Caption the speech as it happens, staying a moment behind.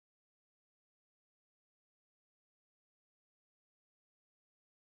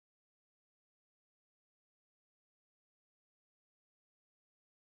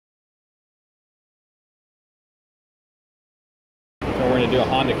to do a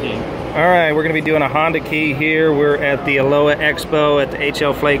Honda key. All right, we're going to be doing a Honda key here. We're at the ALOA Expo at the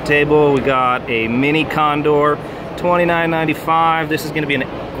HL Flake table. We got a mini Condor, $29.95. This is going to be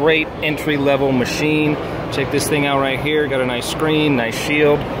a great entry-level machine. Check this thing out right here. Got a nice screen, nice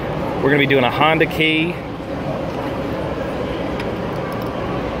shield. We're going to be doing a Honda key.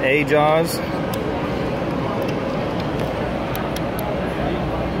 A-jaws.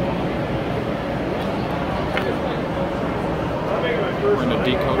 We're going to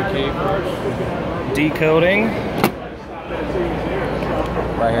decode a key first. Decoding.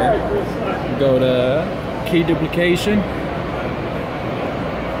 Right here. Go to key duplication.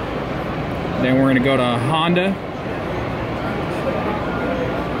 Then we're going to go to Honda.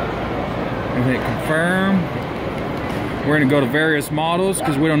 And hit confirm. We're going to go to various models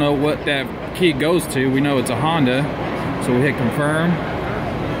because we don't know what that key goes to. We know it's a Honda. So we hit confirm.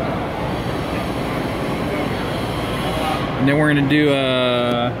 And then we're going to do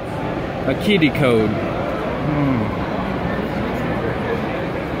a key decode.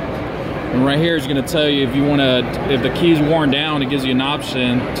 And right here is going to tell you if you want to, if the key's worn down, it gives you an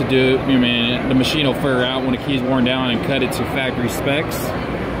option to do, I mean, the machine will figure out when the key's worn down and cut it to factory specs.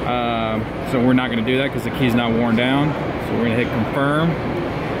 So we're not going to do that because the key's not worn down. So we're going to hit confirm.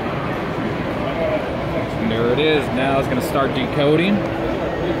 And there it is. Now it's going to start decoding.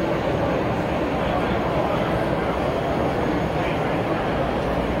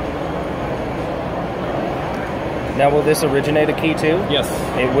 Now, will this originate a key too? Yes.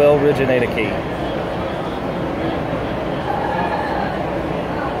 It will originate a key.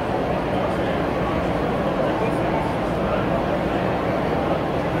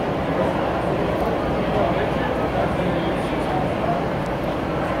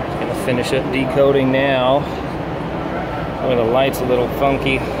 Just gonna finish up decoding now. Oh, the light's a little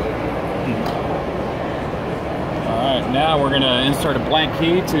funky. Alright, now we're gonna insert a blank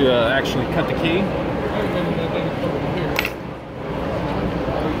key to actually cut the key.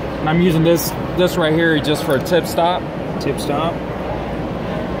 And I'm using this right here just for a tip stop. Tip stop.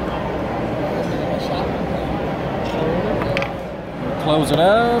 Close it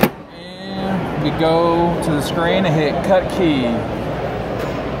up, and we go to the screen and hit cut key.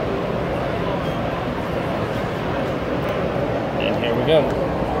 And here we go.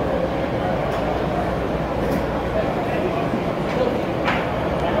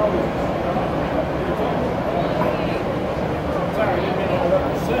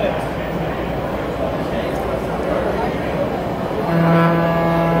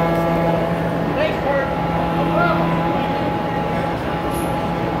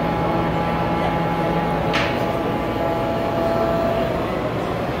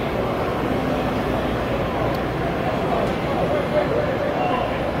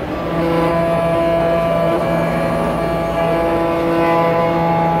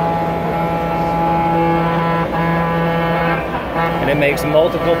 It makes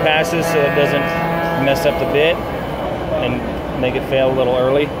multiple passes so it doesn't mess up the bit and make it fail a little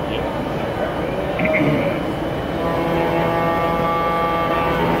early.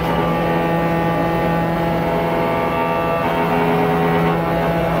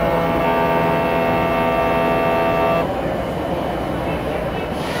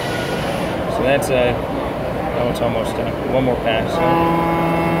 So that's oh, it's almost done. One more pass.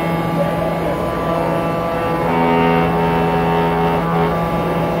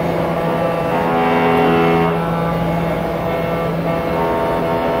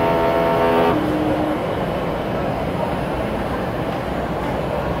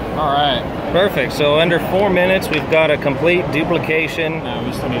 Perfect. So under 4 minutes, we've got a complete duplication. No,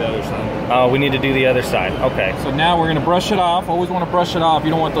 we still need the other side. Oh, we need to do the other side. Okay. So now we're going to brush it off. Always want to brush it off.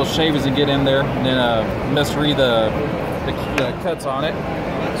 You don't want those shavings to get in there and then misread the cuts on it.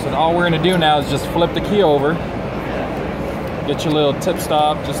 So all we're going to do now is just flip the key over. Get your little tip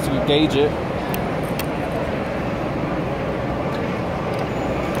stop just to gauge it.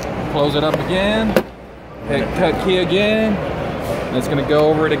 Close it up again. Hit cut key again. And it's going to go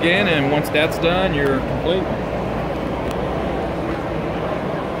over it again, and once that's done, you're complete.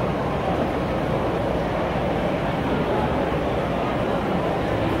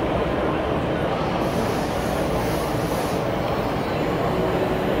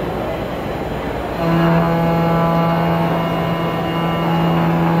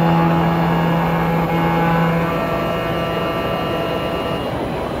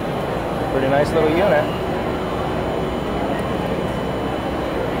 Pretty nice little unit.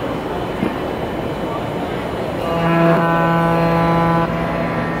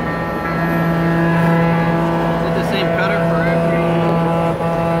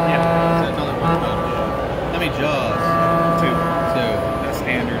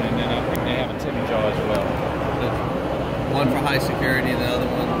 high security than other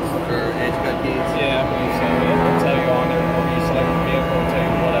ones for edge cut keys? Yeah, so it'll tell you on there whenever you select the vehicle, it'll tell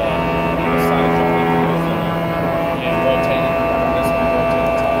you what side jaw you're using and rotate it. This one rotate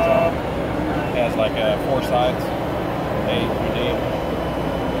the top jaw. It has like 4 sides, A, D.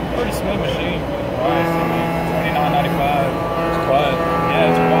 Pretty smooth machine for the price. I mean, $29.95. It's quiet. Yeah,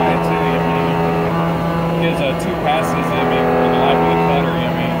 it's quiet too. I mean, it gives 2 passes. I mean, for the life of the cutter. I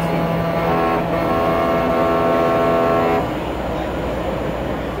mean.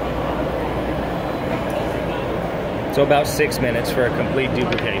 So about 6 minutes for a complete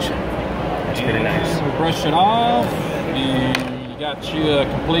duplication. That's pretty nice. We brush it off, and you got you a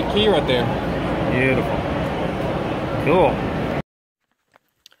complete key right there. Beautiful. Cool.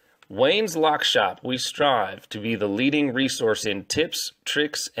 Wayne's Lock Shop. We strive to be the leading resource in tips,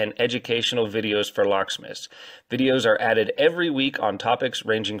 tricks, and educational videos for locksmiths. Videos are added every week on topics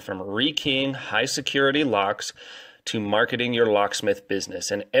ranging from rekeying high security locks to marketing your locksmith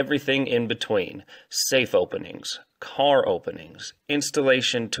business and everything in between. Safe openings, car openings,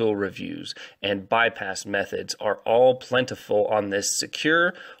 installation tool reviews, and bypass methods are all plentiful on this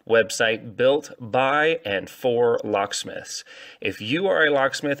secure website built by and for locksmiths. If you are a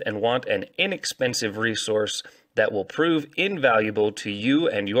locksmith and want an inexpensive resource that will prove invaluable to you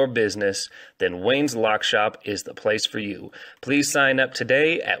and your business, then Wayne's Lock Shop is the place for you. Please sign up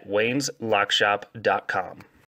today at wayneslockshop.com.